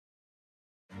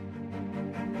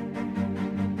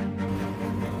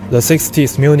The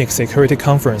 60th Munich Security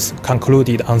Conference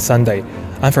concluded on Sunday,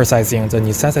 emphasizing the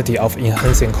necessity of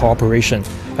enhancing cooperation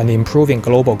and improving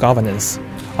global governance.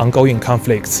 Ongoing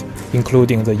conflicts,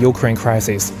 including the Ukraine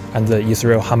crisis and the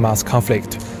Israel-Hamas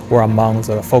conflict, were among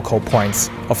the focal points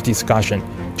of discussion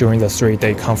during the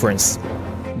three-day conference.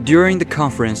 During the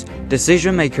conference,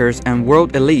 decision-makers and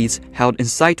world elites held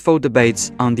insightful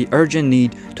debates on the urgent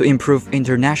need to improve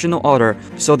international order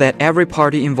so that every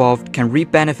party involved can reap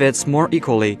benefits more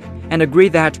equally, and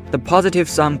agreed that the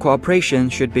positive-sum cooperation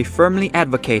should be firmly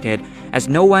advocated, as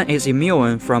no one is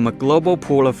immune from a global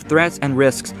pool of threats and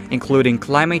risks, including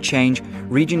climate change,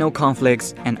 regional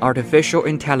conflicts, and artificial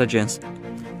intelligence.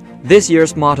 This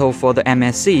year's motto for the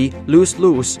MSC,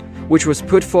 Lose-Lose, which was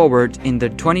put forward in the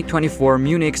 2024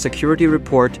 Munich Security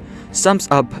Report, sums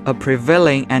up a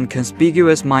prevailing and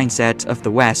conspicuous mindset of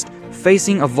the West.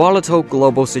 Facing a volatile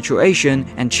global situation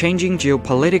and changing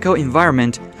geopolitical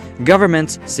environment,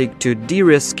 governments seek to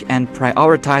de-risk and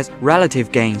prioritize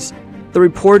relative gains. The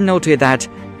report noted that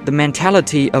the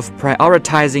mentality of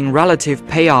prioritizing relative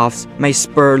payoffs may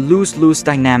spur lose-lose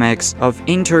dynamics of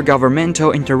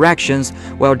intergovernmental interactions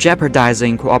while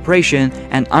jeopardizing cooperation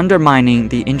and undermining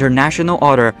the international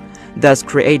order, thus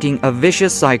creating a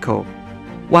vicious cycle.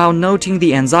 While noting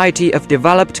the anxiety of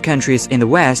developed countries in the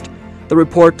West, the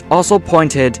report also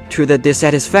pointed to the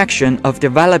dissatisfaction of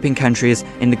developing countries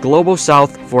in the Global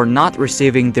South for not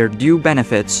receiving their due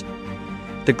benefits.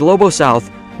 The Global South,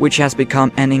 which has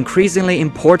become an increasingly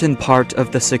important part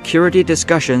of the security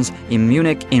discussions in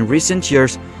Munich in recent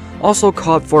years, also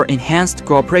called for enhanced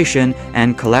cooperation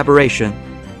and collaboration.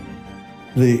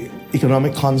 The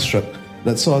economic construct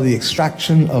that saw the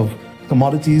extraction of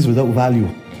commodities without value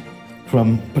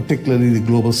from particularly the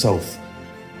Global South.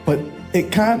 But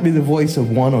it can't be the voice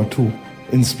of one or two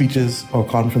in speeches or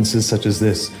conferences such as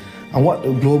this. And what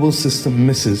the global system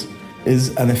misses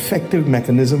is an effective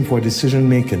mechanism for decision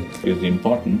making. It is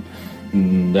important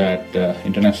that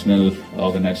international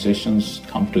organizations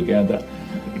come together,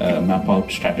 map out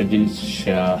strategies,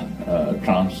 share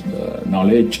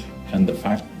knowledge and the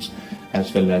facts,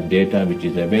 as well as data which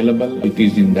is available. It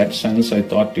is in that sense, I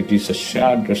thought it is a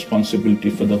shared responsibility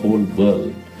for the whole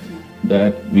world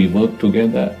that we work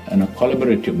together in a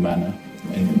collaborative manner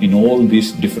in all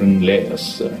these different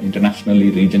layers,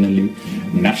 internationally, regionally,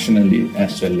 nationally,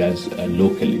 as well as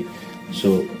locally.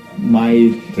 So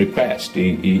my request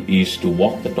is to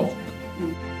walk the talk.